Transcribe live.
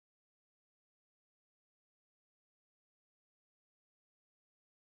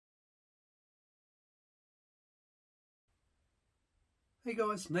Hey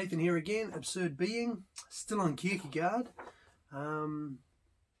guys, Nathan here again, Absurd Being, still on Kierkegaard.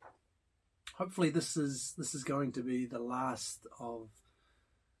 Hopefully this is going to be the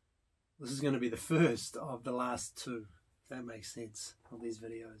first of the last two, if that makes sense, of these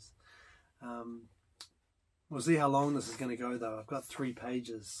videos. We'll see how long this is going to go though. I've got 3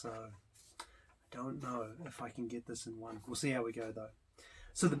 pages, so I don't know if I can get this in one. We'll see how we go though.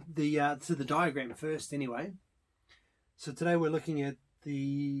 So the diagram first anyway. So today we're looking at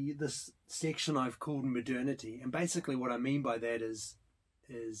this section I've called Modernity, and basically what I mean by that is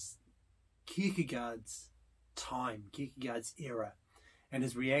Kierkegaard's time, Kierkegaard's era, and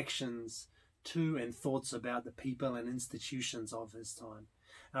his reactions to and thoughts about the people and institutions of his time.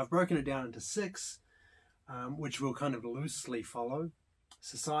 And I've broken it down into 6, which we'll kind of loosely follow.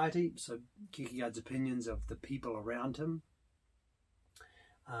 Society, so Kierkegaard's opinions of the people around him.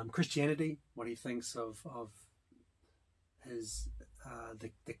 Christianity, what he thinks of his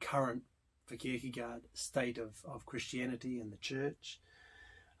the current, for Kierkegaard, state of Christianity and the church.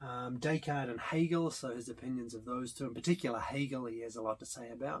 Descartes and Hegel, so his opinions of those two, in particular Hegel, he has a lot to say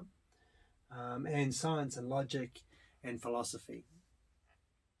about. And science and logic and philosophy.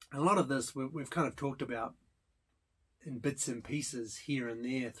 And a lot of this we've kind of talked about in bits and pieces here and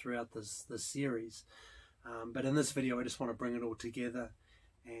there throughout this series. But in this video I just want to bring it all together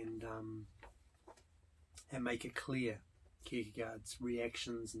and make it clear Kierkegaard's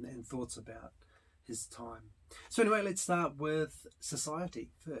reactions and thoughts about his time. So anyway, let's start with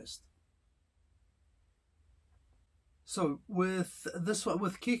society first. So with this one,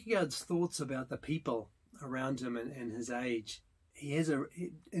 with Kierkegaard's thoughts about the people around him and his age,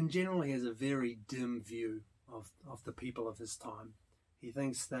 in general he has a very dim view of the people of his time. He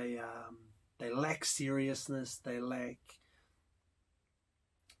thinks they lack seriousness, they lack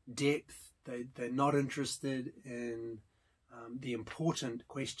depth, they're not interested in the important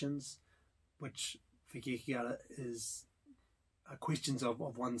questions, which for Kierkegaard are questions of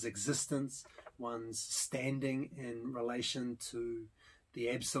one's existence, one's standing in relation to the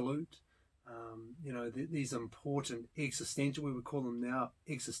absolute. These important existential, we would call them now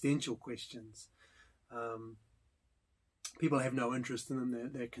existential questions. People have no interest in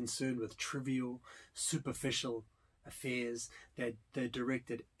them. They're concerned with trivial, superficial affairs. They're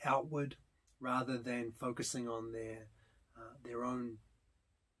directed outward rather than focusing on their own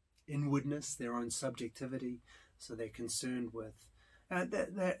inwardness, their own subjectivity. So they're concerned with,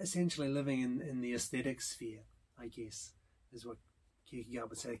 they're essentially living in the aesthetic sphere, I guess, is what Kierkegaard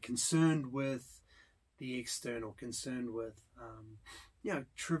would say. Concerned with the external, concerned with,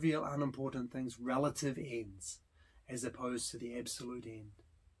 trivial, unimportant things, relative ends, as opposed to the absolute end.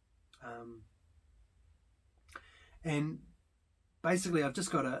 And basically I've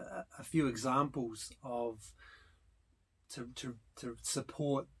just got a few examples to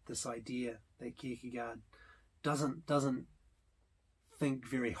support this idea that Kierkegaard doesn't think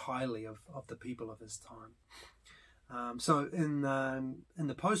very highly of the people of his time. So in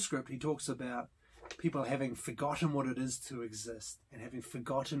the postscript he talks about people having forgotten what it is to exist and having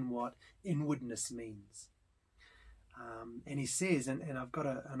forgotten what inwardness means. And he says, and I've got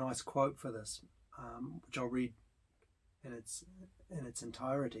a nice quote for this, which I'll read in its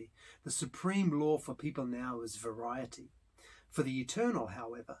entirety. The supreme law for people now is variety. For the eternal,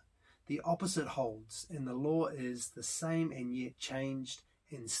 however, the opposite holds, and the law is the same and yet changed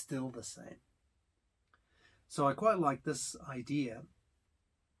and still the same. So I quite like this idea.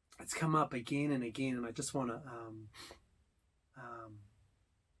 It's come up again and again, and I just want to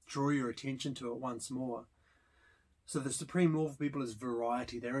draw your attention to it once more. So the supreme law for people is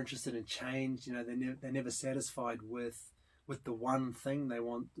variety. They're interested in change. They're never satisfied with the one thing. They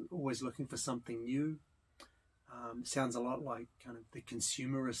want, always looking for something new. Sounds a lot like kind of the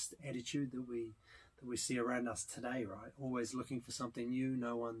consumerist attitude that we see around us today, right? Always looking for something new.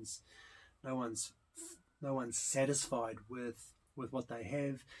 No one's satisfied with what they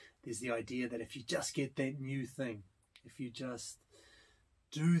have. There's the idea that if you just get that new thing, if you just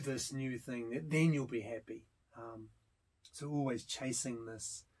do this new thing, then you'll be happy. So always chasing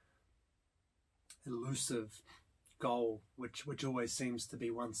this elusive goal, which always seems to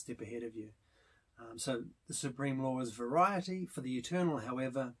be one step ahead of you. So the supreme law is variety. For the eternal,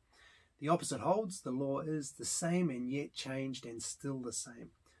 however, the opposite holds. The law is the same and yet changed and still the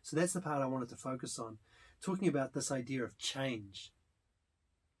same. So that's the part I wanted to focus on, talking about this idea of change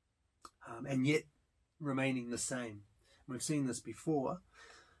and yet remaining the same. We've seen this before.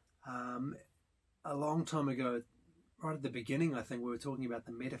 A long time ago, right at the beginning, I think we were talking about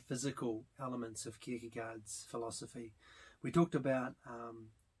the metaphysical elements of Kierkegaard's philosophy. We talked about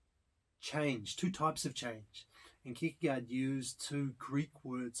change, 2 types of change. And Kierkegaard used two Greek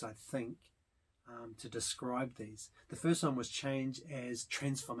words, I think, to describe these. The first one was change as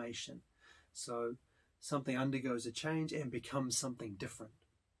transformation. So something undergoes a change and becomes something different.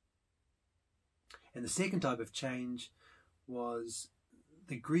 And the second type of change was,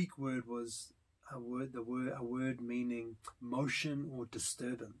 the Greek word was a word meaning motion or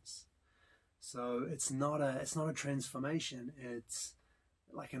disturbance. So it's not a transformation. It's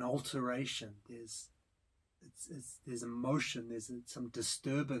like an alteration. There's a motion. There's some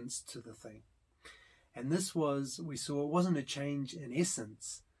disturbance to the thing. And this was, we saw, it wasn't a change in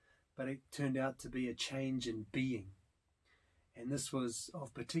essence, but it turned out to be a change in being. And this was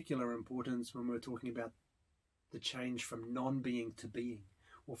of particular importance when we were talking about the change from non-being to being,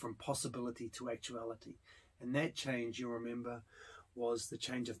 or from possibility to actuality. And that change, you'll remember, was the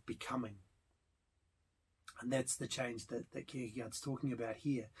change of becoming. And that's the change that Kierkegaard's talking about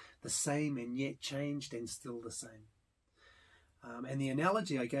here. The same and yet changed and still the same. And the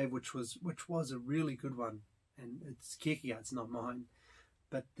analogy I gave, which was a really good one, and it's Kierkegaard's, not mine,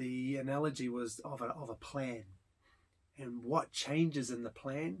 but the analogy was of a plan. And what changes in the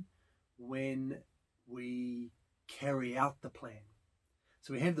plan when we carry out the plan.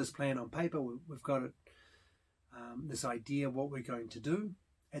 So we have this plan on paper, we've got it, this idea of what we're going to do.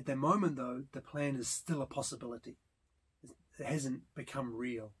 At the moment, though, the plan is still a possibility. It hasn't become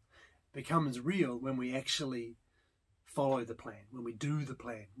real. It becomes real when we actually follow the plan, when we do the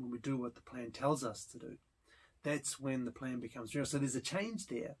plan, when we do what the plan tells us to do. That's when the plan becomes real. So there's a change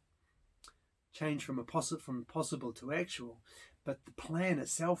there, change from possible to actual, but the plan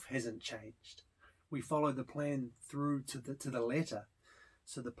itself hasn't changed. We follow the plan through to the letter.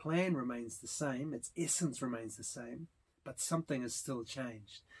 So the plan remains the same, its essence remains the same, but something has still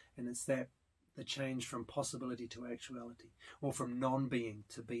changed. And it's the change from possibility to actuality, or from non-being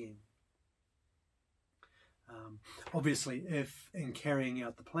to being. Obviously, if in carrying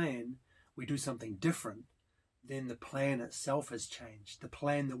out the plan, we do something different, then the plan itself has changed. The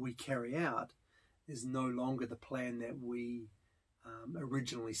plan that we carry out is no longer the plan that we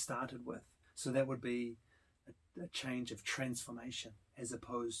originally started with. So that would be a change of transformation, as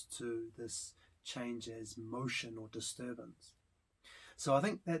opposed to this change as motion or disturbance. So I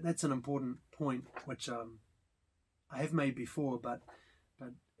think that's an important point, which I have made before, but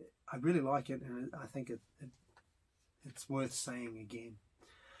I really like it, and I think it's worth saying again.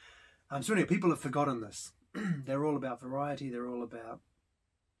 So anyway, people have forgotten this. They're all about variety. They're all about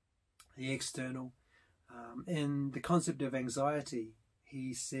the external. In the concept of anxiety,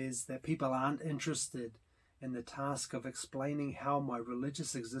 he says that people aren't interested in the task of explaining how my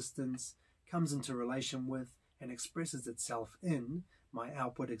religious existence comes into relation with and expresses itself in my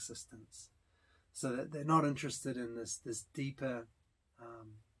outward existence. So that they're not interested in this deeper,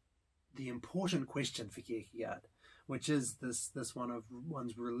 the important question for Kierkegaard, which is this one of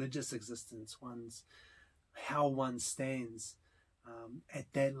one's religious existence, how one stands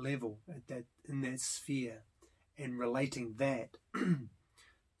at that level, in that sphere, and relating that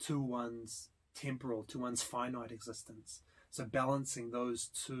to one's temporal, to one's finite existence. So balancing those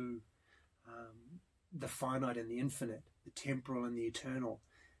two, the finite and the infinite, the temporal and the eternal,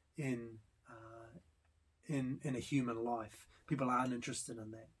 in a human life. People aren't interested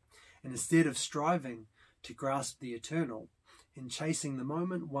in that. And instead of striving to grasp the eternal, in chasing the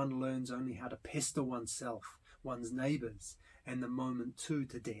moment, one learns only how to pester oneself, one's neighbours, and the moment too,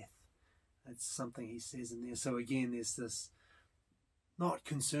 to death. That's something he says in there. So again, there's this not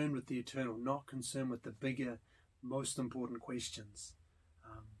concerned with the eternal, not concerned with the bigger, most important questions.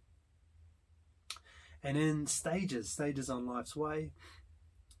 And in stages on life's way,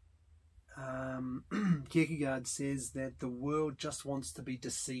 Kierkegaard says that the world just wants to be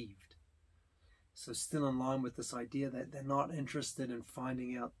deceived. So still in line with this idea that they're not interested in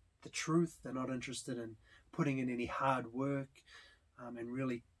finding out the truth, they're not interested in putting in any hard work, and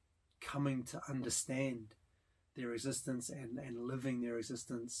really coming to understand their existence and living their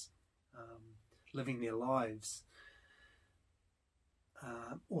existence, living their lives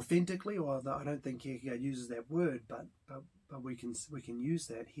authentically. Or I don't think Kierkegaard uses that word, but we can use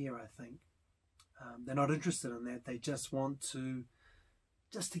that here, I think. They're not interested in that. They just want to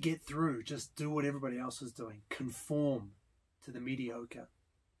get through, just do what everybody else is doing, conform to the mediocre.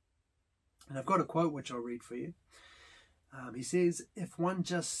 And I've got a quote which I'll read for you. He says, if one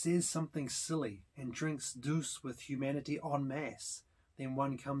just says something silly and drinks douce with humanity en masse, then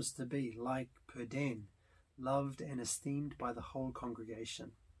one comes to be, like Purdain, loved and esteemed by the whole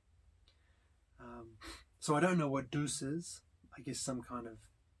congregation. So I don't know what douce is. I guess some kind of,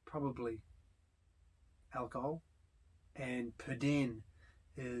 probably alcohol. And Purdain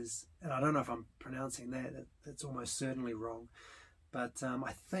is, and I don't know if I'm pronouncing that's almost certainly wrong, but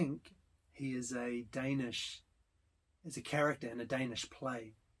I think he is a character in a Danish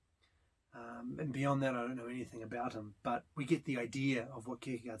play. And beyond that, I don't know anything about him, but we get the idea of what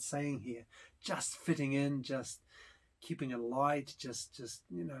Kierkegaard's saying here. Just fitting in, just keeping it light, just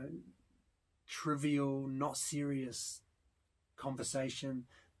trivial, not serious conversation,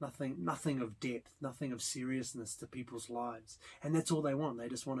 nothing of depth, nothing of seriousness to people's lives. And that's all they want. They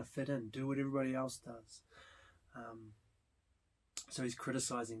just want to fit in, do what everybody else does. So he's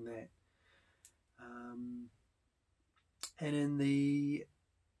criticizing that. And in the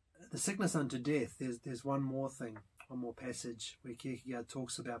sickness unto death, there's one more passage where Kierkegaard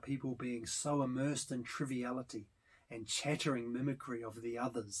talks about people being so immersed in triviality and chattering mimicry of the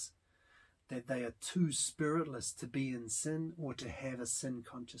others that they are too spiritless to be in sin or to have a sin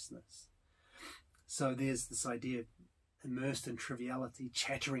consciousness. So there's this idea of immersed in triviality,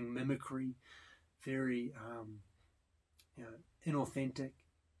 chattering mimicry, very inauthentic,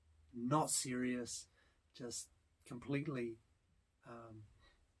 not serious, just completely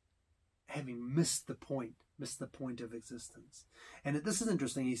having missed the point of existence. And this is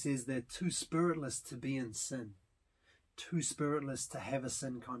interesting. He says they're too spiritless to be in sin, too spiritless to have a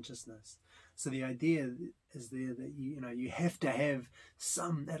sin consciousness. So the idea is there that you have to have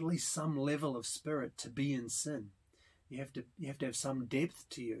at least some level of spirit to be in sin. You have to have some depth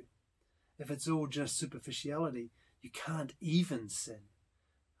to you. If it's all just superficiality, you can't even sin.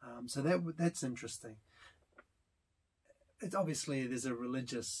 So that's interesting. It's obviously there's a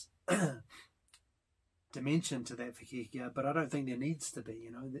religious dimension to that for Kierkegaard, but I don't think there needs to be.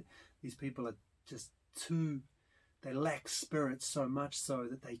 These people are just they lack spirit so much so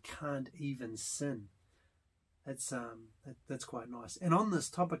that they can't even sin. That's quite nice. And on this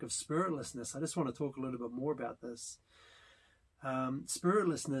topic of spiritlessness, I just want to talk a little bit more about this.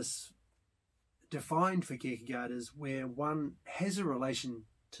 Spiritlessness, defined for Kierkegaard, is where one has a relation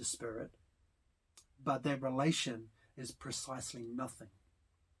to spirit, but that relation is precisely nothing.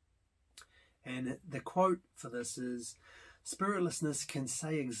 And the quote for this is, "Spiritlessness can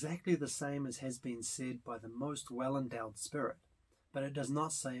say exactly the same as has been said by the most well-endowed spirit, but it does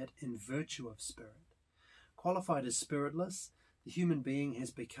not say it in virtue of spirit. Qualified as spiritless, the human being has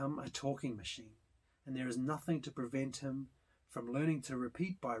become a talking machine, and there is nothing to prevent him from learning to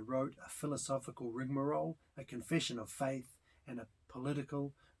repeat by rote a philosophical rigmarole, a confession of faith, and a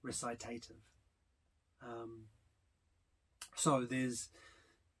political recitative." So there's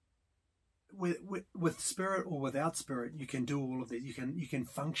with spirit or without spirit, you can do all of that. You can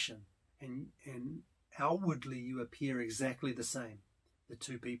function, and outwardly you appear exactly the same. The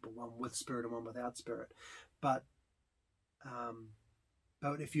two people, one with spirit and one without spirit, but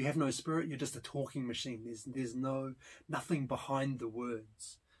if you have no spirit, you're just a talking machine. There's nothing behind the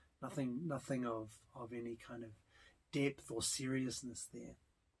words, nothing of any kind of depth or seriousness there.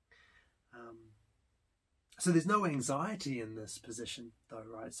 So there's no anxiety in this position, though,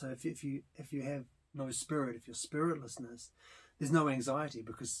 right? So if you have no spirit, if you're spiritlessness, there's no anxiety,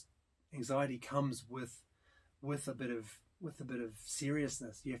 because anxiety comes with a bit of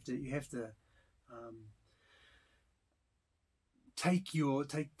seriousness. You have to take your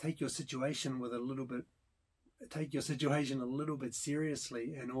situation a little bit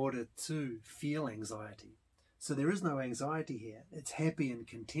seriously in order to feel anxiety. So there is no anxiety here. It's happy and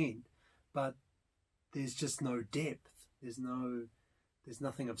content, but there's just no depth. There's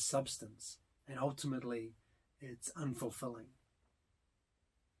nothing of substance, and ultimately it's unfulfilling.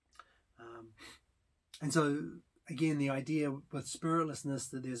 And so again, the idea with spiritlessness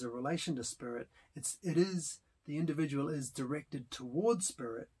that there's a relation to spirit. The individual is directed towards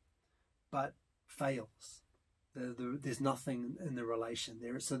spirit, but fails. There's nothing in the relation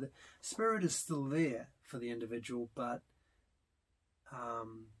there. So the spirit is still there for the individual, but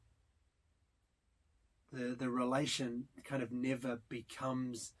the relation kind of never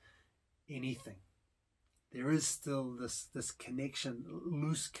becomes anything. There is still this connection,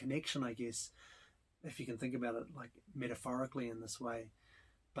 loose connection, I guess, if you can think about it like metaphorically in this way,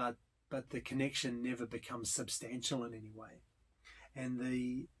 but the connection never becomes substantial in any way. And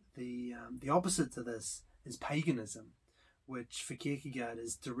the opposite to this is paganism, which for Kierkegaard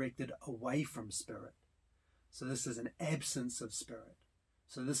is directed away from spirit. So this is an absence of spirit.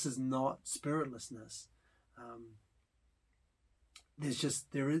 So this is not spiritlessness.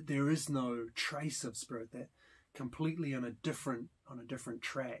 There is no trace of spirit. They're completely on a different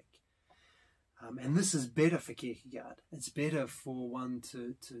track. And this is better for Kierkegaard. It's better for one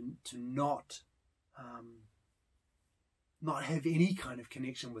to not have any kind of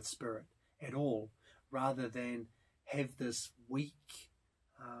connection with spirit at all, rather than have this weak,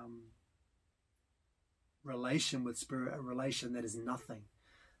 relation with spirit, a relation that is nothing,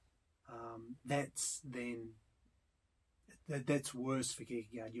 that's worse for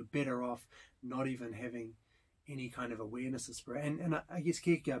Kierkegaard. You're better off not even having any kind of awareness of spirit. And I guess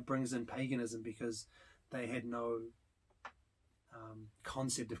Kierkegaard brings in paganism because they had no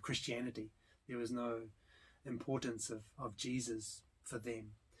concept of Christianity. There was no importance of Jesus for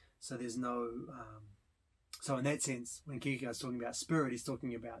them. So there's no... so in that sense, when Kierkegaard's talking about spirit, he's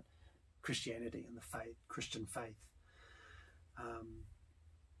talking about Christianity and the faith, Christian faith.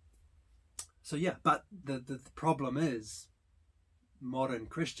 So yeah, but the problem is modern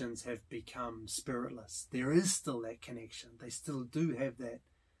Christians have become spiritless. There is still that connection. They still do have that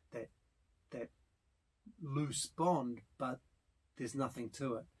loose bond, but there's nothing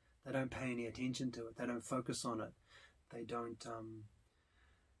to it. They don't pay any attention to it. They don't focus on it. They don't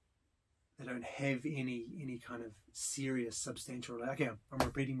have any kind of serious, substantial... Okay, I'm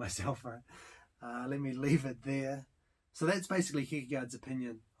repeating myself, right? Let me leave it there. So that's basically Kierkegaard's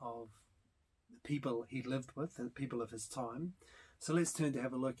opinion of the people he lived with, the people of his time. So let's turn to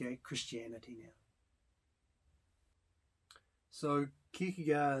have a look at Christianity now. So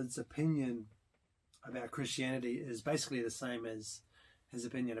Kierkegaard's opinion about Christianity is basically the same as his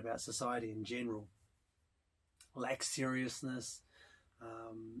opinion about society in general. Lacks seriousness,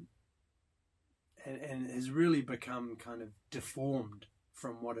 and has really become kind of deformed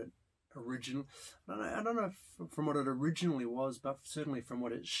from what it I don't know from what it originally was, but certainly from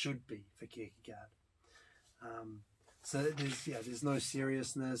what it should be for Kierkegaard. So there's no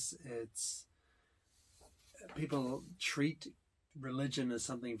seriousness. It's people treat religion as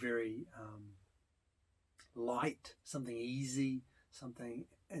something very light, something easy, something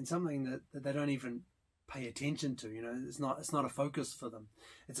that they don't even pay attention to. You know, it's not a focus for them.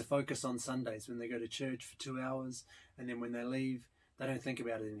 It's a focus on Sundays when they go to church for 2 hours, and then when they leave, they don't think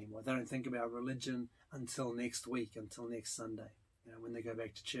about it anymore. They don't think about religion until next week, until next Sunday, you know, when they go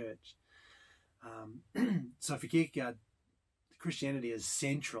back to church. So for Kierkegaard, Christianity is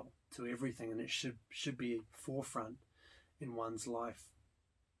central to everything, and it should be forefront in one's life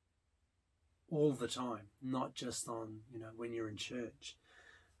all the time, not just on, you know, when you're in church.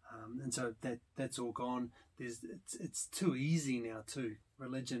 And so that's all gone. It's too easy now too.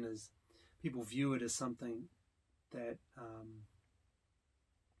 Religion is, people view it as something that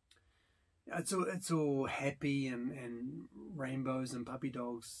it's all happy and rainbows and puppy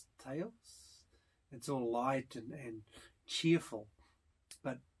dogs' tails. It's all light and cheerful.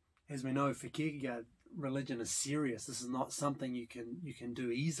 But as we know, for Kierkegaard, religion is serious. This is not something you can do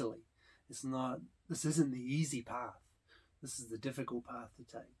easily. This isn't the easy path. This is the difficult path to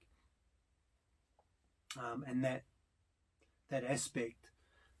take. And that aspect,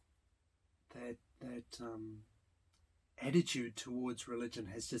 that attitude towards religion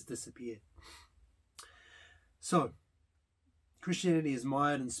has just disappeared. So Christianity is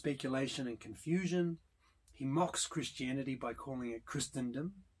mired in speculation and confusion. He mocks Christianity by calling it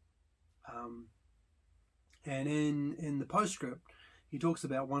Christendom. And in the postscript, he talks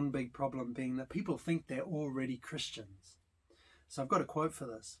about one big problem being that people think they're already Christians. So I've got a quote for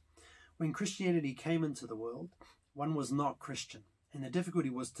this. When Christianity came into the world, one was not Christian, and the difficulty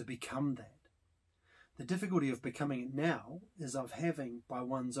was to become that. The difficulty of becoming it now is of having, by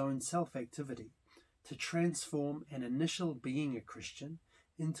one's own self-activity, to transform an initial being a Christian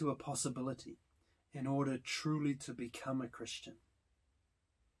into a possibility in order truly to become a Christian.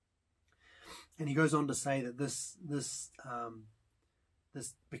 And he goes on to say that this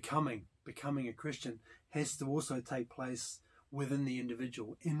becoming a Christian has to also take place within the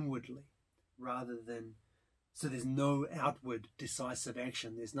individual, inwardly, rather than... So there's no outward decisive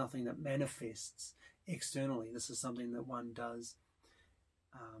action. There's nothing that manifests externally. This is something that one does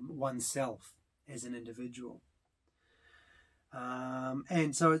oneself as an individual.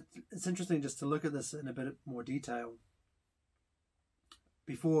 And so it's interesting just to look at this in a bit more detail.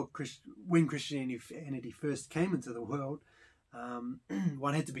 When Christianity first came into the world,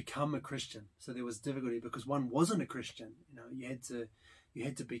 one had to become a Christian. So there was difficulty because one wasn't a Christian. You know, you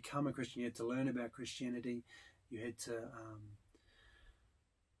had to become a Christian. You had to learn about Christianity. You had to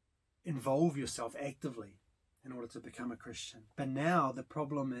involve yourself actively in order to become a Christian. But now the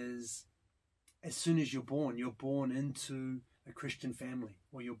problem is, as soon as you're born into a Christian family,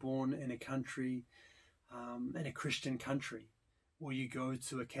 or you're born in a country, in a Christian country, or you go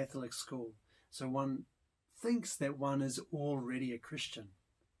to a Catholic school. So one thinks that one is already a Christian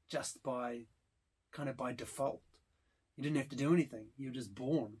just by default. You didn't have to do anything. You're just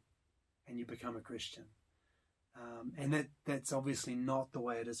born and you become a Christian. And that's obviously not the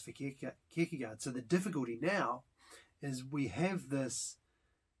way it is for Kierkegaard. So the difficulty now is we have this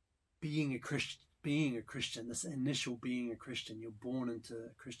being a Christian, this initial being a Christian. You're born into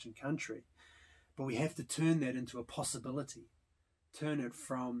a Christian country, but we have to turn that into a possibility, turn it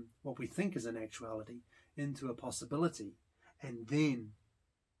from what we think is an actuality into a possibility, and then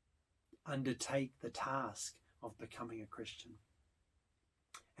undertake the task of becoming a Christian.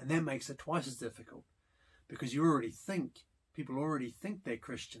 And that makes it twice as difficult, because people already think they're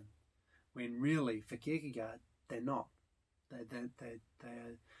Christian, when really, for Kierkegaard, they're not.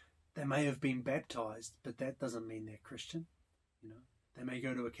 They may have been baptized, but that doesn't mean they're Christian. They may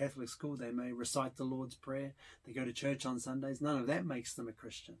go to a Catholic school, they may recite the Lord's Prayer, they go to church on Sundays. None of that makes them a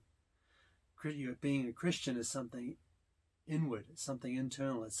Christian. Being a Christian is something inward, it's something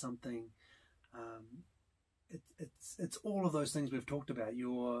internal, it's something, it's all of those things we've talked about,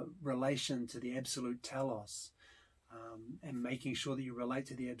 your relation to the absolute telos, and making sure that you relate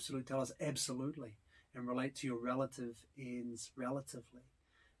to the absolute telos absolutely, and relate to your relative ends relatively,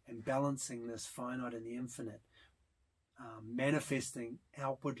 and balancing this finite and the infinite, manifesting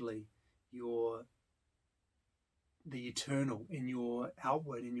outwardly the eternal in your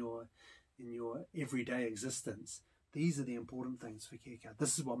outward, in your everyday existence. These are the important things for Kierkegaard.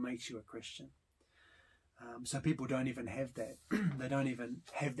 This is what makes you a Christian. So people don't even have that. They don't even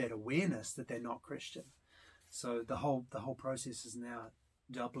have that awareness that they're not Christian. So the whole process is now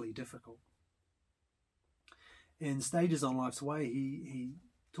doubly difficult. In Stages on Life's Way, he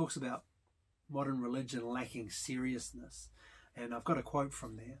talks about modern religion lacking seriousness. And I've got a quote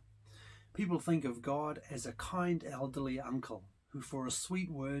from there. People think of God as a kind elderly uncle who for a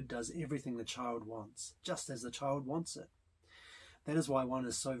sweet word does everything the child wants, just as the child wants it. That is why one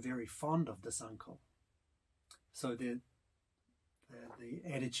is so very fond of this uncle. So the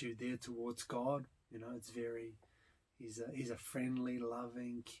attitude there towards God, it's very, he's a friendly,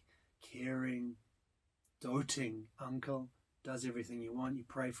 loving, caring, doting uncle, does everything you want, you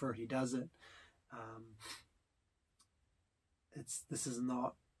pray for it, he does it. This is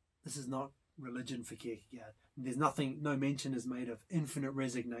not religion for Kierkegaard. There's no mention is made of infinite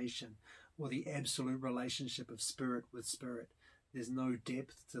resignation or the absolute relationship of spirit with spirit. There's no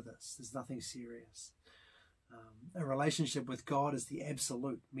depth to this. There's nothing serious. A relationship with God is the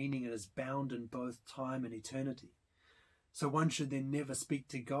absolute, meaning it is bound in both time and eternity. So one should then never speak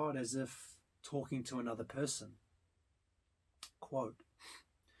to God as if talking to another person. Quote,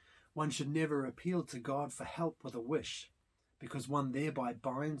 one should never appeal to God for help with a wish, because one thereby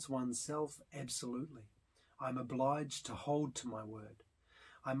binds oneself absolutely. I am obliged to hold to my word.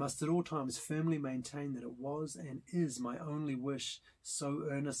 I must at all times firmly maintain that it was and is my only wish, so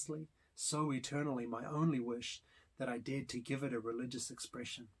earnestly, so eternally my only wish, that I dared to give it a religious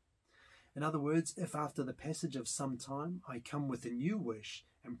expression. In other words, if after the passage of some time I come with a new wish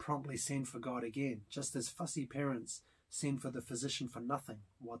and promptly send for God again, just as fussy parents send for the physician for nothing,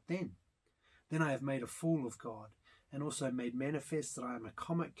 what then? Then I have made a fool of God, and also made manifest that I am a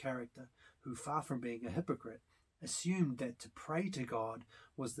comic character who, far from being a hypocrite, assumed that to pray to God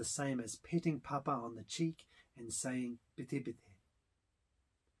was the same as petting Papa on the cheek and saying bite bite.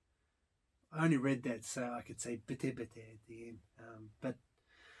 I only read that so I could say bite bite at the end, but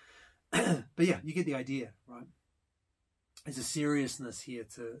yeah, you get the idea, right? There's a seriousness here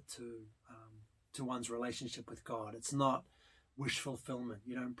to one's relationship with God. It's not wish fulfillment.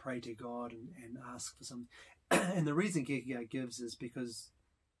 You don't pray to God and ask for something. And the reason Kierkegaard gives is because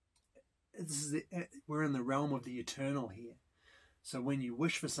we're in the realm of the eternal here. So when you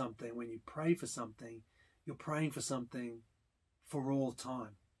wish for something, when you pray for something, you're praying for something for all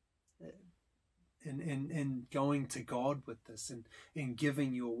time. In going to God with this and in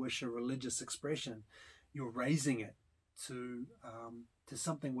giving your wish a religious expression, you're raising it to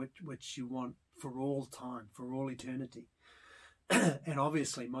something which you want for all time, for all eternity. And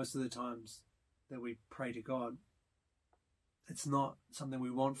obviously, most of the times that we pray to God, it's not something we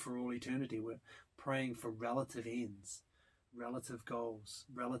want for all eternity. We're praying for relative ends, relative goals,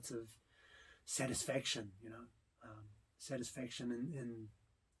 relative satisfaction, satisfaction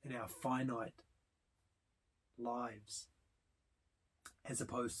in our finite lives, as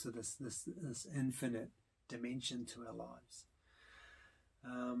opposed to this infinite dimension to our lives.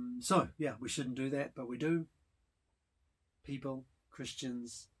 So yeah, we shouldn't do that, but we do. People,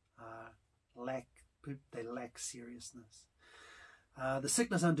 Christians, lack seriousness. The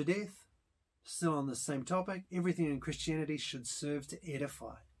sickness unto death, still on the same topic. Everything in Christianity should serve to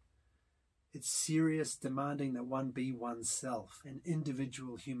edify. It's serious, demanding that one be oneself, an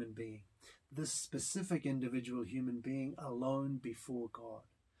individual human being. This specific individual human being alone before God.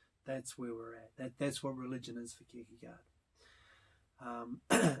 That's where we're at. That's what religion is for Kierkegaard.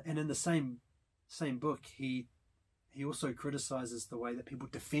 And in the same book, he he also criticizes the way that people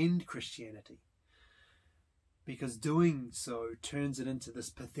defend Christianity, because doing so turns it into this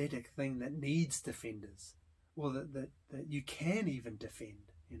pathetic thing that needs defenders, or that you can even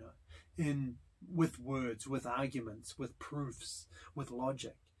defend, with words, with arguments, with proofs, with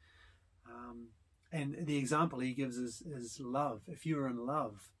logic. And the example he gives is love. If you were in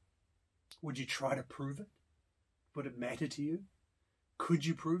love, would you try to prove it? Would it matter to you? Could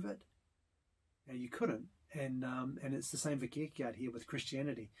you prove it? No, you couldn't. And it's the same for Kierkegaard here with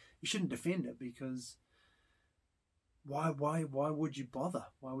Christianity. You shouldn't defend it, because why would you bother?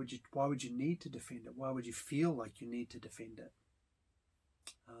 Why would you need to defend it? Why would you feel like you need to defend it?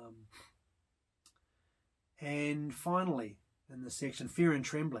 And finally, in this section, fear and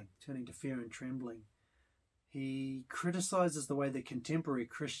trembling, turning to fear and trembling, he criticizes the way that contemporary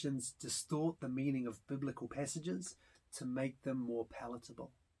Christians distort the meaning of biblical passages to make them more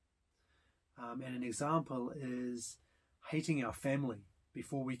palatable. And an example is hating our family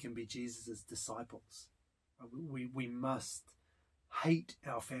before we can be Jesus' disciples. We must hate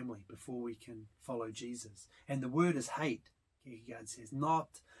our family before we can follow Jesus. And the word is hate, Kierkegaard says,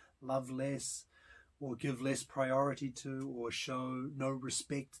 not love less, or give less priority to, or show no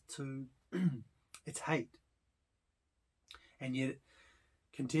respect to. It's hate. And yet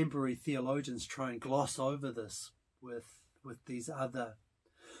contemporary theologians try and gloss over this with these other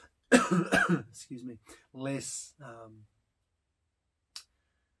excuse me, less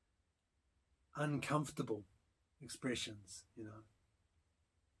uncomfortable expressions,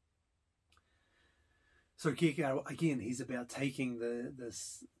 So Kierkegaard, again, he's about taking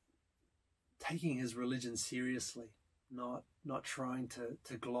taking his religion seriously, not trying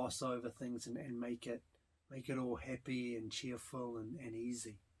to gloss over things and make it all happy and cheerful and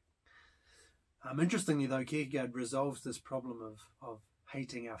easy. Interestingly, though, Kierkegaard resolves this problem of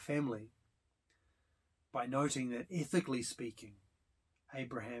hating our family by noting that, ethically speaking,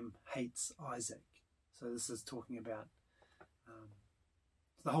 Abraham hates Isaac. So this is talking about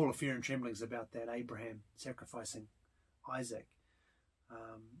the whole of Fear and Trembling is about that, Abraham sacrificing Isaac.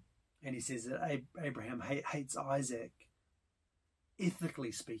 And he says that Abraham hates Isaac,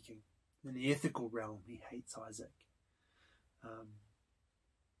 ethically speaking. In the ethical realm, he hates Isaac.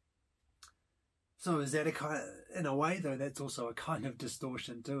 So is that in a way, though, that's also a kind of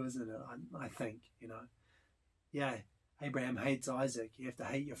distortion too, isn't it? I think, Yeah, Abraham hates Isaac. You have to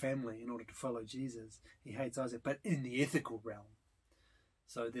hate your family in order to follow Jesus. He hates Isaac, but in the ethical realm.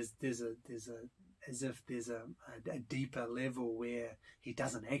 So there's as if there's a deeper level where he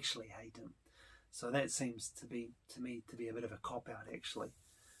doesn't actually hate him. So that seems to me to be a bit of a cop-out, actually.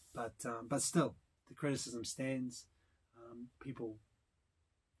 But still, the criticism stands. People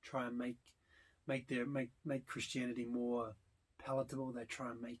try and make Christianity more palatable. They try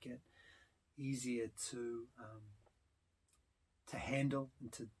and make it easier to handle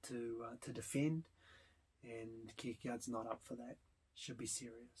and to defend. And Kierkegaard's not up for that. Should be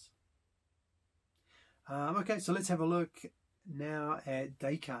serious. Okay, so let's have a look now at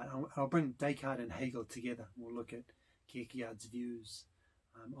Descartes. I'll bring Descartes and Hegel together. We'll look at Kierkegaard's views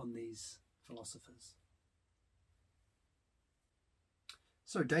on these philosophers.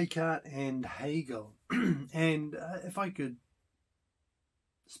 So Descartes and Hegel. And if I could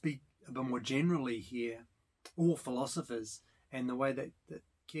speak a bit more generally here, all philosophers, and the way that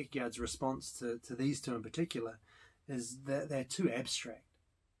Kierkegaard's response to these two in particular is that they're too abstract.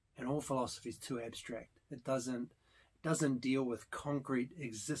 And all philosophy is too abstract. It doesn't deal with concrete,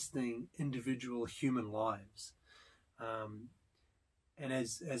 existing, individual human lives. And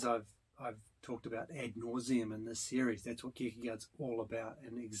as I've talked about ad nauseum in this series, that's what Kierkegaard's all about: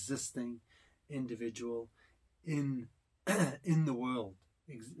 an existing individual in the world,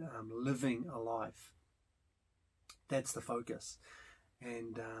 living a life. That's the focus.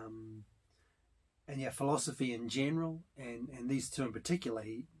 And yeah, philosophy in general, and these two in particular,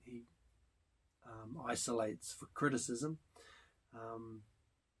 he isolates for criticism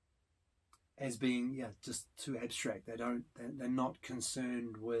as being just too abstract. They're not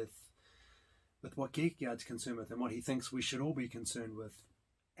concerned with what Kierkegaard's concerned with, and what he thinks we should all be concerned with: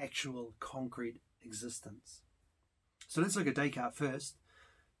 actual concrete existence. So let's look at Descartes first.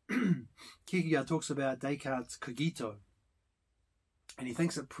 Kierkegaard talks about Descartes' cogito, and he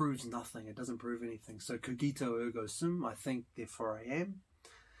thinks it proves nothing. It doesn't prove anything. So cogito ergo sum, I think, therefore I am,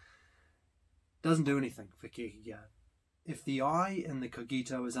 doesn't do anything for Kierkegaard. If the I in the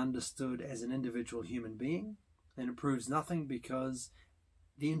cogito is understood as an individual human being, then it proves nothing, because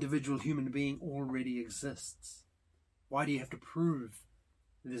the individual human being already exists. Why do you have to prove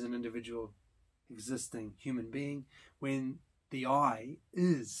there's an individual existing human being when the I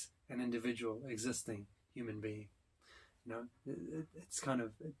is an individual existing human being? It's kind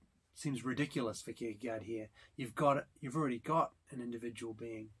of, it seems ridiculous for Kierkegaard here. You've already got an individual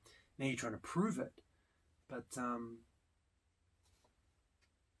being. Now you're trying to prove it, but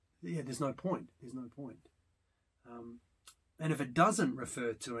there's no point. There's no point. And if it doesn't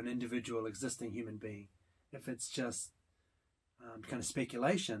refer to an individual existing human being, if it's just kind of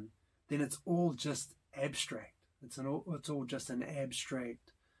speculation, then it's all just abstract. It's all just an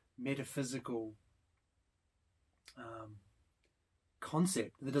abstract, metaphysical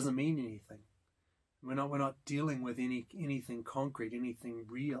concept that doesn't mean anything. We're not dealing with anything concrete, anything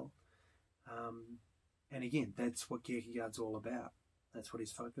real. And again, that's what Kierkegaard's all about. That's what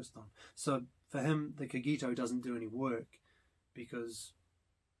he's focused on. So for him, the cogito doesn't do any work, because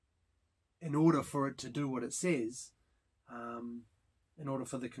in order for it to do what it says, in order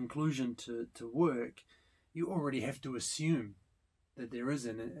for the conclusion to work, you already have to assume that there is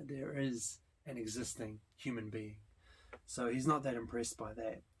an existing human being. So he's not that impressed by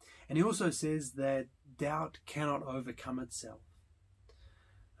that. And he also says that doubt cannot overcome itself.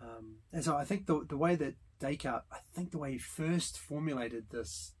 And so I think the way that Descartes, the way he first formulated the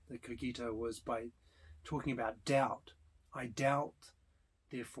cogito was by talking about doubt. I doubt,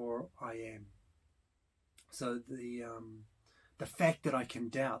 therefore I am. So the fact that I can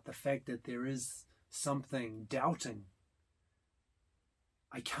doubt, the fact that there is something doubting,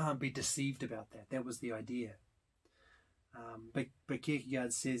 I can't be deceived about that. That was the idea. But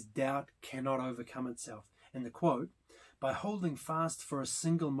Kierkegaard says doubt cannot overcome itself. In the quote, by holding fast for a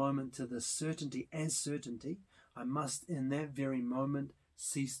single moment to the certainty as certainty, I must in that very moment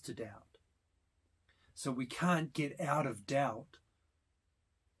cease to doubt. So we can't get out of doubt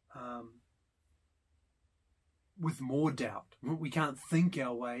with more doubt. We can't think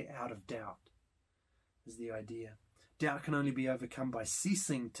our way out of doubt, is the idea. Doubt can only be overcome by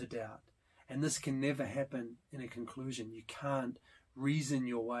ceasing to doubt. And this can never happen in a conclusion. You can't reason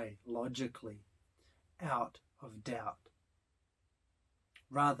your way logically out of doubt.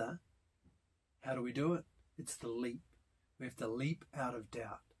 Rather, how do we do it? It's the leap. We have to leap out of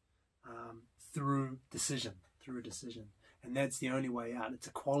doubt through decision. And that's the only way out. It's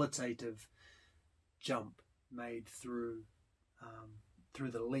a qualitative jump made through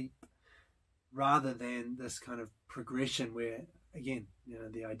the leap, rather than this kind of progression where, again,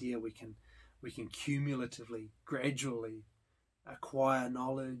 the idea we can cumulatively, gradually acquire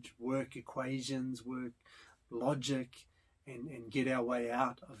knowledge, work equations, work logic, and get our way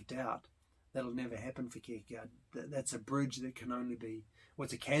out of doubt. That'll never happen for Kierkegaard. That's a bridge that can only be,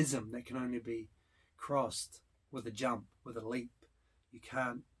 it's a chasm that can only be crossed with a jump, with a leap. You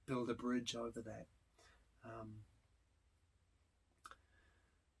can't build a bridge over that.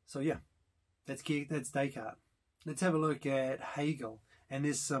 That's Descartes. Let's have a look at Hegel. And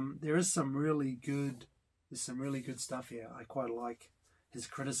there is some really good stuff here. I quite like his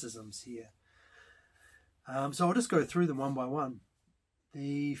criticisms here. So I'll just go through them one by one.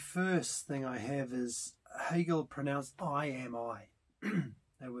 The first thing I have is Hegel pronounced I am I.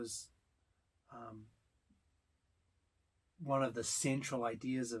 That was one of the central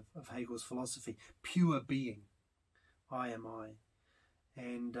ideas of Hegel's philosophy, pure being. I am I.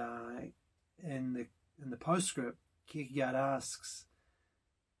 And in the postscript, Kierkegaard asks,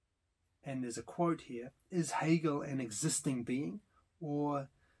 and there's a quote here, is Hegel an existing being, or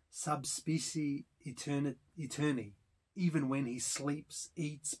subspecie eterni, even when he sleeps,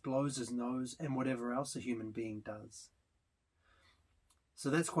 eats, blows his nose, and whatever else a human being does? So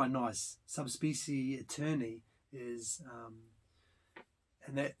that's quite nice. Subspecie eterni is,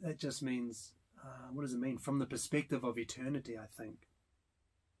 and that just means, what does it mean? From the perspective of eternity, I think.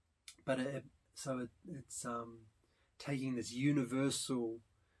 But it's taking this universal,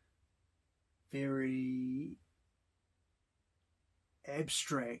 very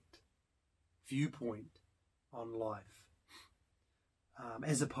abstract viewpoint on life,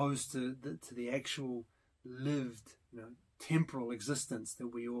 as opposed to the actual lived, temporal existence that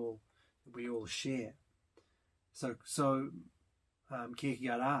we all share. So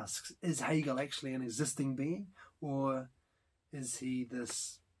Kierkegaard asks: is Hegel actually an existing being, or is he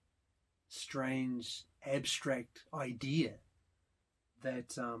this strange abstract idea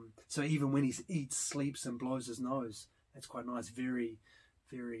that so even when he eats, sleeps, and blows his nose, that's quite nice, very,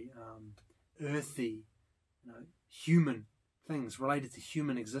 very earthy, human things related to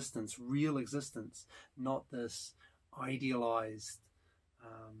human existence, real existence, not this idealized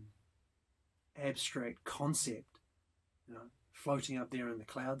abstract concept, floating up there in the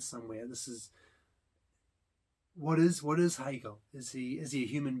clouds somewhere. This is what is Hegel? Is he a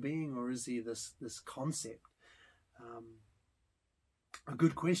human being, or is he this concept? A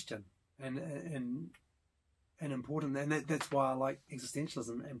good question, and and important, and that's why I like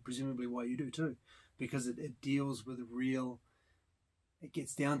existentialism, and presumably why you do too, because it deals with real. It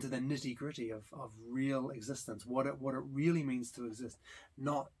gets down to the nitty gritty of real existence, what it really means to exist,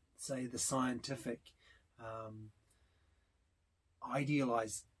 not say the scientific,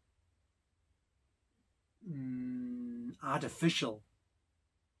 idealized, artificial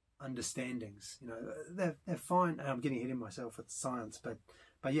understandings. They're fine. I'm getting ahead of myself with science, but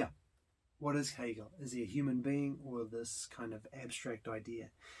yeah. What is Hegel? Is he a human being or this kind of abstract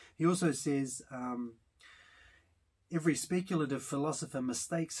idea? He also says every speculative philosopher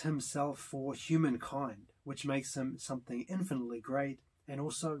mistakes himself for humankind, which makes him something infinitely great and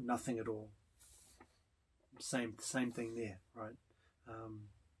also nothing at all. Same thing there, right?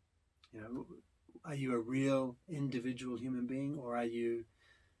 Are you a real individual human being, or are you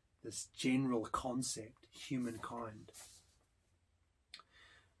this general concept, humankind?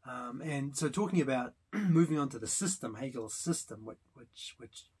 And so talking about moving on to the system, Hegel's system,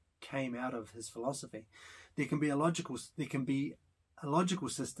 which came out of his philosophy, there can be a logical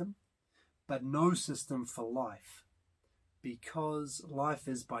system, but no system for life, because life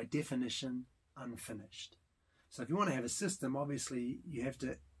is by definition unfinished. So if you want to have a system, obviously you have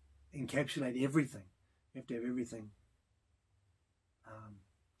to encapsulate everything. You have to have everything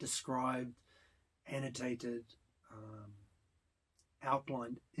described, annotated,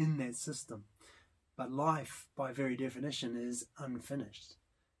 outlined in that system. But life, by very definition, is unfinished.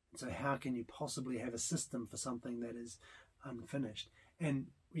 So how can you possibly have a system for something that is unfinished? And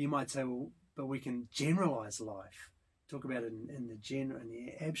you might say, well, but we can generalize life, talk about it in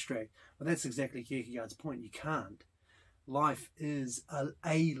the abstract. Well, that's exactly Kierkegaard's point. You can't. Life is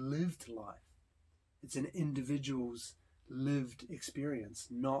a lived life. It's an individual's lived experience,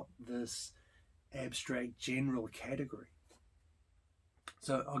 not this abstract general category.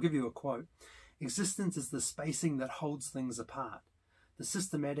 So I'll give you a quote. Existence is the spacing that holds things apart. The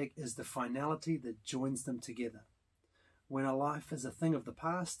systematic is the finality that joins them together. When a life is a thing of the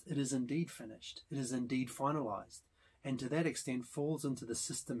past, it is indeed finished. It is indeed finalized, and to that extent falls into the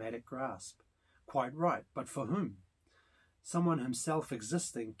systematic grasp. Quite right, but for whom? Someone himself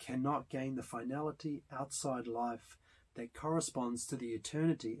existing cannot gain the finality outside life that corresponds to the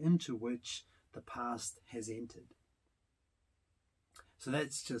eternity into which the past has entered. So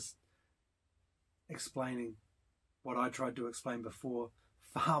that's just explaining what I tried to explain before,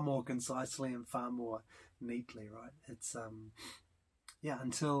 far more concisely and far more neatly, right? It's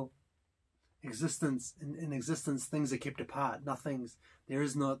until existence, in existence, things are kept apart. There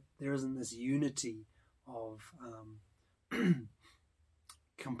isn't this unity of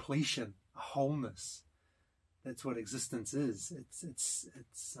completion, a wholeness. That's what existence is.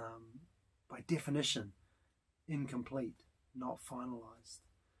 It's by definition incomplete, not finalized.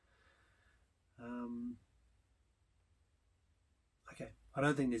 Okay, I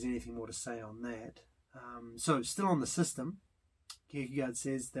don't think there's anything more to say on that. So still on the system, Kierkegaard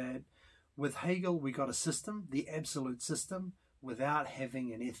says that with Hegel we got a system, the absolute system, without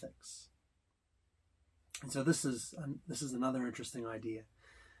having an ethics. And so this is another interesting idea.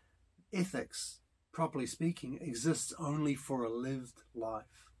 Ethics, properly speaking, exists only for a lived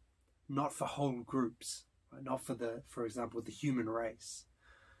life, not for whole groups, right? Not for example, the human race.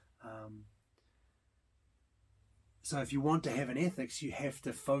 So if you want to have an ethics, you have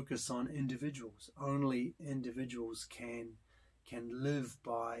to focus on individuals. Only individuals can live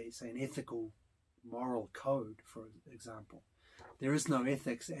by, say, an ethical moral code, for example. There is no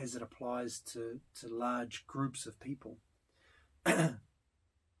ethics as it applies to large groups of people.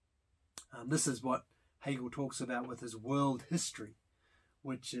 This is what Hegel talks about with his world history,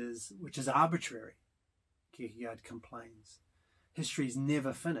 which is arbitrary. Kierkegaard complains. History is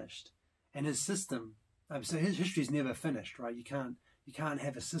never finished, and his system. So his history is never finished, right? You can't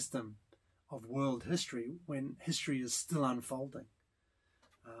have a system of world history when history is still unfolding.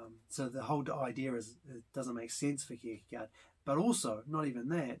 So the whole idea it doesn't make sense for Kierkegaard. But also, not even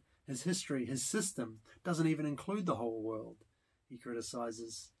that, his system doesn't even include the whole world. He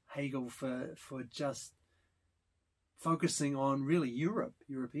criticizes Hegel for just focusing on really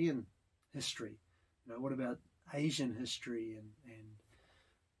European history. What about Asian history and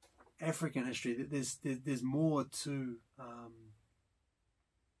African history? There's more to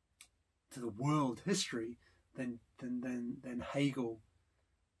the world history than Hegel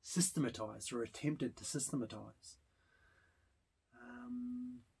systematized or attempted to systematize.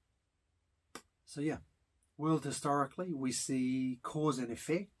 So yeah, world historically we see cause and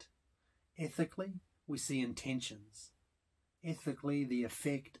effect. Ethically we see intentions. Ethically the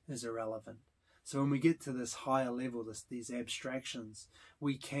effect is irrelevant. So when we get to this higher level, these abstractions,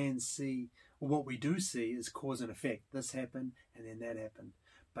 we can see Well, what we do see is cause and effect. This happened and then that happened.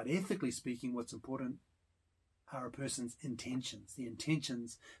 But ethically speaking, what's important are a person's intentions, the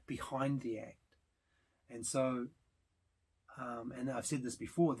intentions behind the act. And so, and I've said this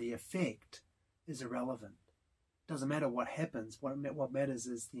before, the effect is irrelevant. It doesn't matter what happens. What matters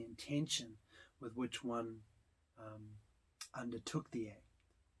is the intention with which one undertook the act.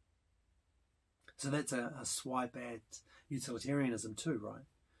 So that's a swipe at utilitarianism too, right?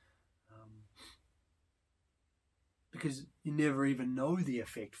 Because you never even know the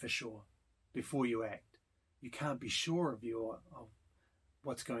effect for sure before you act. You can't be sure of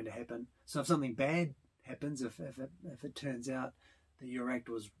what's going to happen. So if something bad happens, if it turns out that your act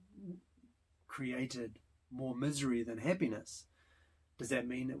was created more misery than happiness, does that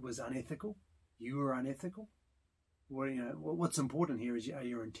mean it was unethical? You were unethical? Well, what's important here are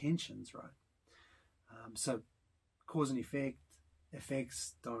your intentions, right? So cause and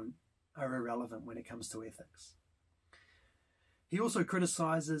effects are irrelevant when it comes to ethics. He also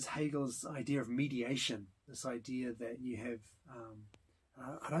criticizes Hegel's idea of mediation, this idea that you have,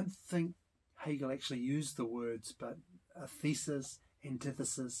 I don't think Hegel actually used the words, but a thesis,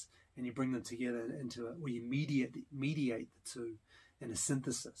 antithesis, and you bring them together where you mediate the two in a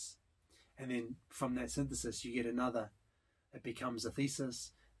synthesis. And then from that synthesis, you get another, it becomes a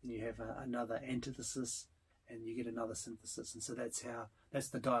thesis, and you have another antithesis, and you get another synthesis. And so that's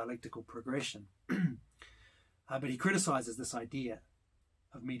the dialectical progression. But he criticizes this idea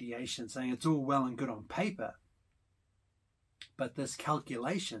of mediation, saying it's all well and good on paper, but this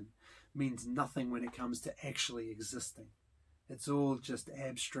calculation means nothing when it comes to actually existing. It's all just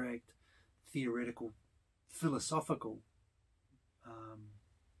abstract, theoretical, philosophical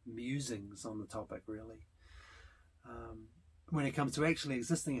musings on the topic, really. When it comes to actually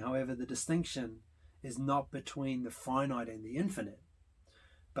existing, however, the distinction is not between the finite and the infinite,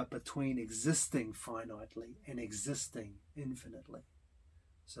 but between existing finitely and existing infinitely.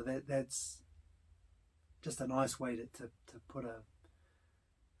 So that's just a nice way to put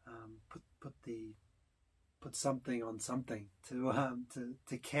put something on something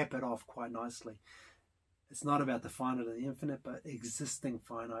to cap it off quite nicely. It's not about the finite and the infinite, but existing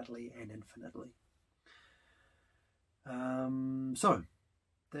finitely and infinitely. So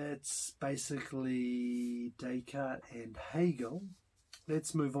that's basically Descartes and Hegel.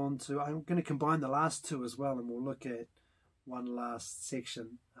 Let's move on to, I'm going to combine the last two as well, and we'll look at one last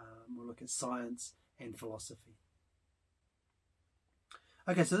section. We'll look at science and philosophy.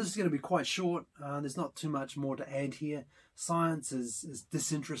 Okay, so this is going to be quite short. There's not too much more to add here. Science is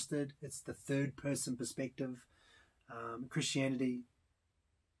disinterested. It's the third person perspective. Christianity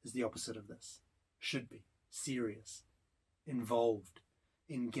is the opposite of this. Should be. Serious. Involved.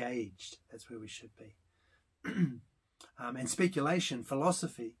 Engaged. That's where we should be. And speculation,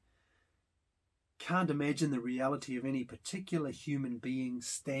 philosophy, can't imagine the reality of any particular human being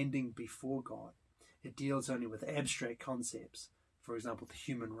standing before God. It deals only with abstract concepts, for example, the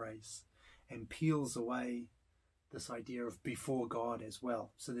human race, and peels away this idea of before God as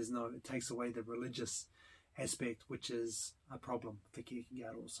well. So it takes away the religious aspect, which is a problem for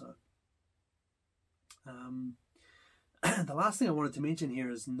Kierkegaard also. The last thing I wanted to mention here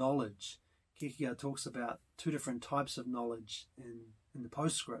is knowledge. Kierkegaard talks about two different types of knowledge in the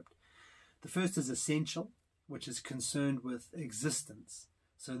postscript. The first is essential, which is concerned with existence.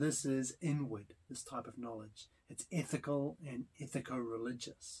 So this is inward, this type of knowledge. It's ethical and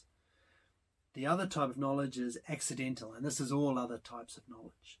ethico-religious. The other type of knowledge is accidental, and this is all other types of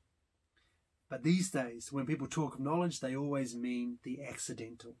knowledge. But these days, when people talk of knowledge, they always mean the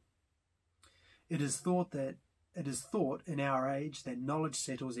accidental. It is thought in our age that knowledge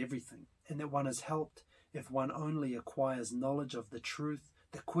settles everything, and that one is helped if one only acquires knowledge of the truth.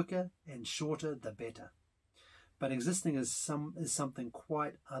 The quicker and shorter, the better. But existing is something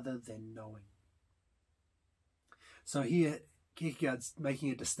quite other than knowing. So here, Kierkegaard's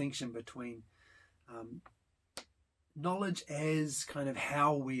making a distinction between knowledge as kind of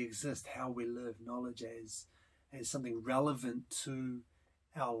how we exist, how we live, knowledge as something relevant to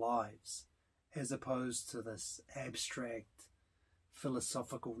our lives, as opposed to this abstract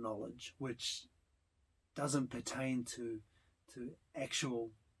philosophical knowledge, which doesn't pertain to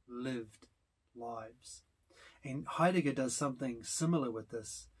actual lived lives. And Heidegger does something similar with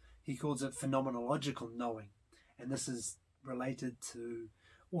this. He calls it phenomenological knowing. And this is related to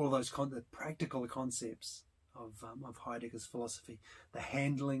all of those the practical concepts of Heidegger's philosophy. The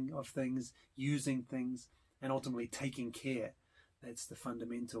handling of things, using things, and ultimately taking care. That's the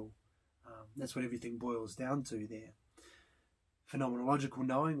fundamental, that's what everything boils down to there. Phenomenological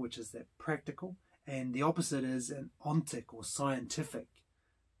knowing, which is that practical. And the opposite is an ontic or scientific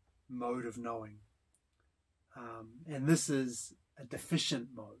mode of knowing. And this is a deficient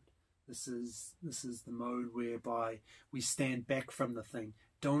mode. This is the mode whereby we stand back from the thing,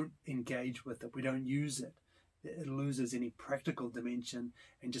 don't engage with it, we don't use it. It loses any practical dimension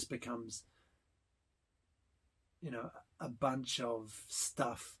and just becomes, a bunch of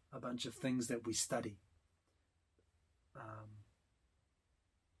stuff, a bunch of things that we study.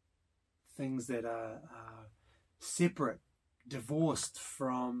 Things that are separate, divorced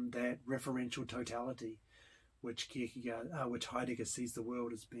from that referential totality which Heidegger sees the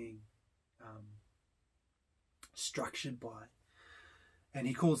world as being structured by. And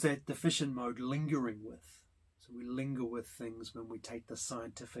he calls that deficient mode lingering with. So we linger with things when we take the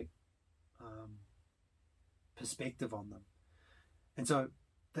scientific perspective on them. And so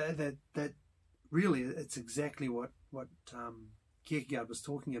that really, it's exactly what Kierkegaard was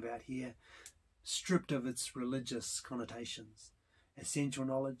talking about here, stripped of its religious connotations. Essential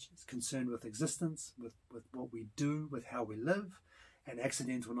knowledge is concerned with existence, with what we do, with how we live, and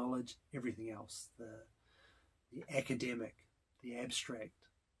accidental knowledge, everything else, the academic, the abstract,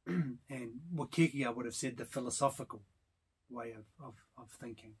 and what Kierkegaard would have said, the philosophical way of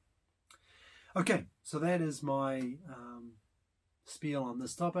thinking. Okay, so that is my spiel on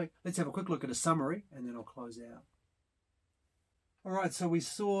this topic. Let's have a quick look at a summary, and then I'll close out. All right, so we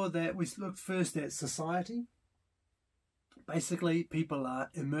saw that we looked first at society. Basically, people are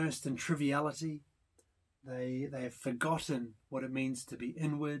immersed in triviality. They have forgotten what it means to be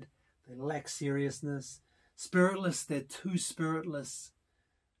inward. They lack seriousness. Spiritless, they're too spiritless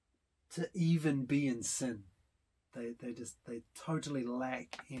to even be in sin. They totally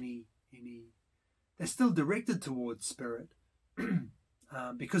lack any. They're still directed towards spirit,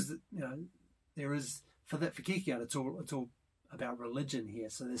 because there is for Kierkegaard it's all about religion here.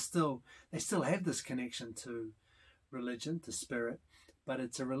 So they still have this connection to religion, to spirit, but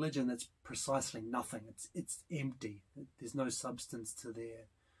it's a religion that's precisely nothing. It's empty. There's no substance to their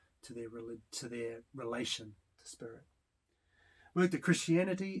relation to spirit. We looked at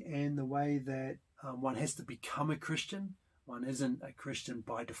Christianity and the way that one has to become a Christian. One isn't a Christian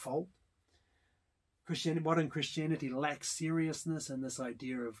by default. Modern Christianity lacks seriousness and this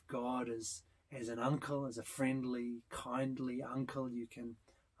idea of God as an uncle, as a friendly, kindly uncle you can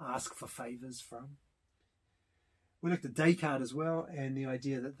ask for favors from. We looked at Descartes as well, and the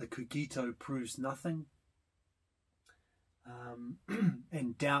idea that the cogito proves nothing,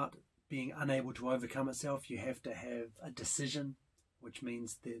 and doubt being unable to overcome itself. You have to have a decision, which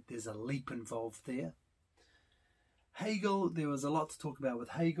means that there's a leap involved there. Hegel, there was a lot to talk about with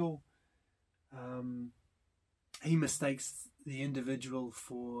Hegel. He mistakes the individual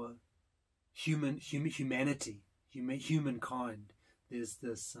for humanity, humankind. There's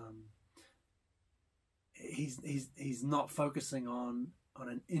this. He's not focusing on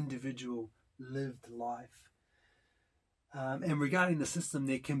an individual lived life. And regarding the system,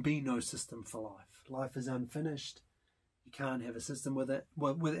 there can be no system for life. Life is unfinished. You can't have a system with it.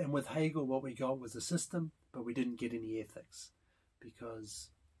 And with Hegel, what we got was a system, but we didn't get any ethics, because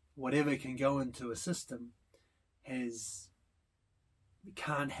whatever can go into a system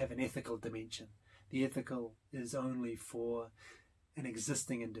can't have an ethical dimension. The ethical is only for an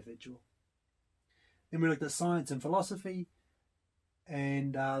existing individual. Then we looked at science and philosophy,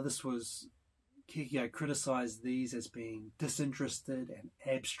 and Kierkegaard criticized these as being disinterested and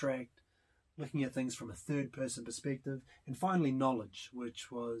abstract, looking at things from a third-person perspective. And finally, knowledge,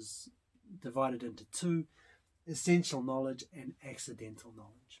 which was divided into two: essential knowledge and accidental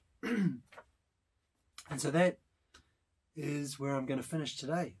knowledge. And so that is where I'm going to finish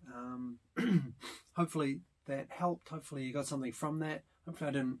today. Hopefully that helped. Hopefully you got something from that. Hopefully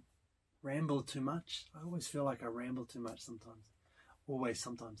I didn't ramble too much. I always feel like I ramble too much sometimes.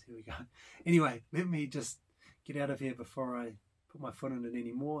 Sometimes. Here we go. Anyway, let me just get out of here before I put my foot in it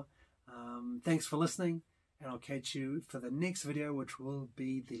anymore. Thanks for listening, and I'll catch you for the next video, which will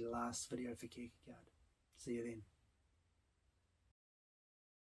be the last video for Kierkegaard. See you then.